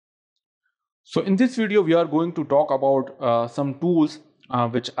So in this video, we are going to talk about some tools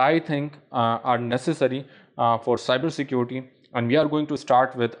which I think are necessary for cybersecurity, and we are going to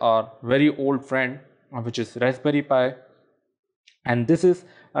start with our very old friend, which is Raspberry Pi, and this is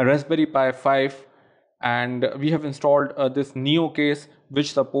a Raspberry Pi 5, and we have installed this Neo case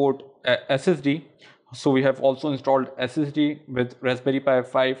which support SSD. So we have also installed SSD with Raspberry Pi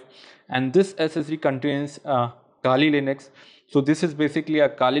 5, and this SSD contains Kali Linux. So this is basically a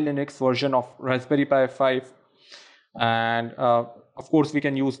Kali Linux version of Raspberry Pi 5, and of course we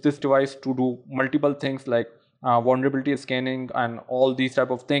can use this device to do multiple things like vulnerability scanning and all these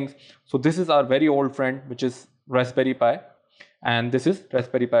type of things. So this is our very old friend, which is Raspberry Pi, and this is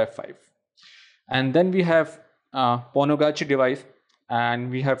Raspberry Pi 5. And then we have Pwnagotchi device,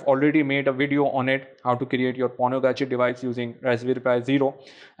 and we have already made a video on it, how to create your Pwnagotchi device using Raspberry Pi 0.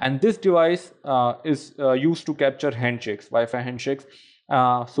 And this device is used to capture handshakes, Wi-Fi handshakes.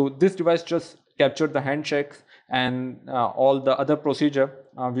 So this device just captured the handshakes, and all the other procedure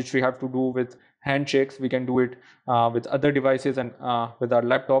which we have to do with handshakes, we can do it with other devices and with our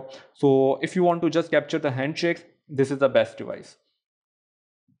laptop. So if you want to just capture the handshakes, this is the best device.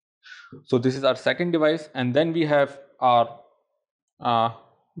 So this is our second device, and then we have our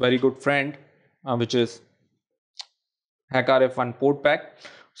very good friend, which is HackRF and PortaPack.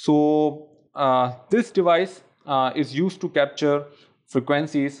 So this device is used to capture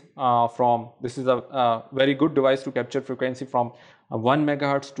frequencies this is a very good device to capture frequency from 1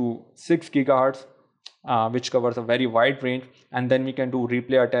 megahertz to 6 gigahertz, which covers a very wide range, and then we can do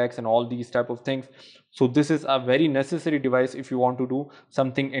replay attacks and all these type of things. So this is a very necessary device if you want to do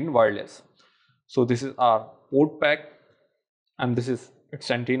something in wireless. So this is our PortaPack, and this is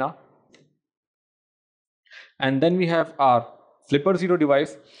its antenna. And then we have our Flipper Zero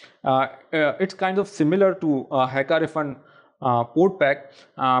device. It's kind of similar to HackRF and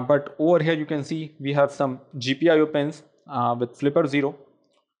PortaPack, but over here you can see we have some GPIO pins with Flipper Zero.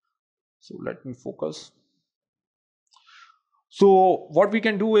 So let me focus. So what we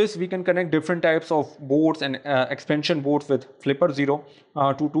can do is we can connect different types of boards and expansion boards with Flipper Zero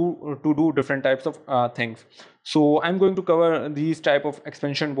to do different types of things. So I'm going to cover these type of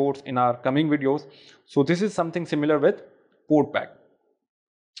expansion boards in our coming videos. So this is something similar with PortaPack.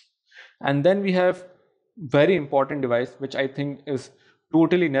 And then we have very important device which I think is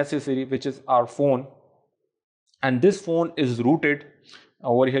totally necessary, which is our phone. And this phone is rooted.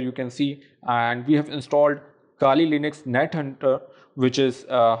 Over here you can see, and we have installed Kali Linux Net Hunter, which is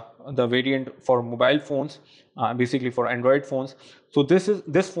the variant for mobile phones, basically for Android phones. So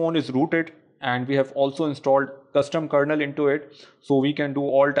this phone is rooted, and we have also installed custom kernel into it, so we can do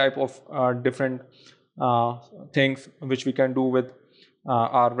all type of different things which we can do with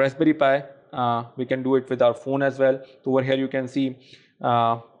our Raspberry Pi. We can do it with our phone as well. So over here you can see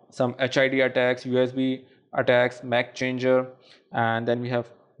some HID attacks, USB attacks, MAC changer, and then we have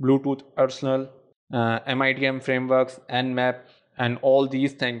Bluetooth arsenal, MITM frameworks, Nmap, and all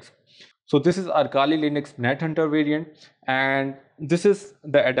these things. So this is our Kali Linux Net Hunter variant, and this is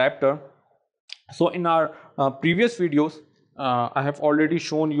the adapter. So in our previous videos, I have already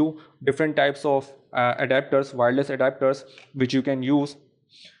shown you different types of adapters, wireless adapters, which you can use.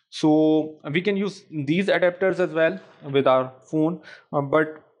 So we can use these adapters as well with our phone,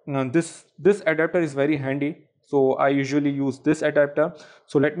 but this adapter is very handy. So I usually use this adapter.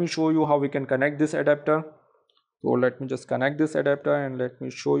 So let me show you how we can connect this adapter. So let me just connect this adapter and let me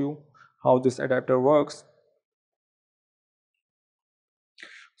show you how this adapter works.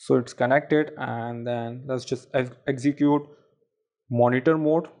 So it's connected, and then let's just execute monitor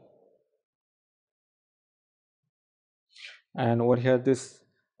mode. And over here this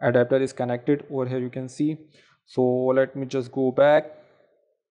adapter is connected. Over here you can see. So let me just go back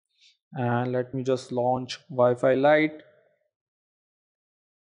and let me just launch Wi-Fi Lite,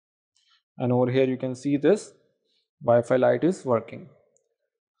 and over here you can see this Wi-Fi Lite is working.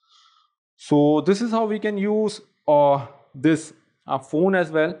 So this is how we can use this phone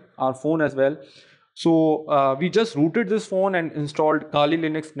as well, our phone as well. So we just rooted this phone and installed Kali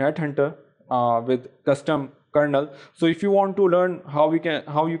Linux Net Hunter with custom kernel. So if you want to learn how you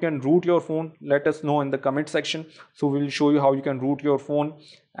can root your phone, let us know in the comment section. So we'll show you how you can root your phone,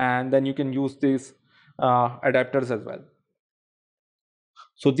 and then you can use these adapters as well.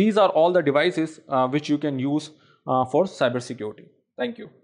 So these are all the devices which you can use for cybersecurity. Thank you.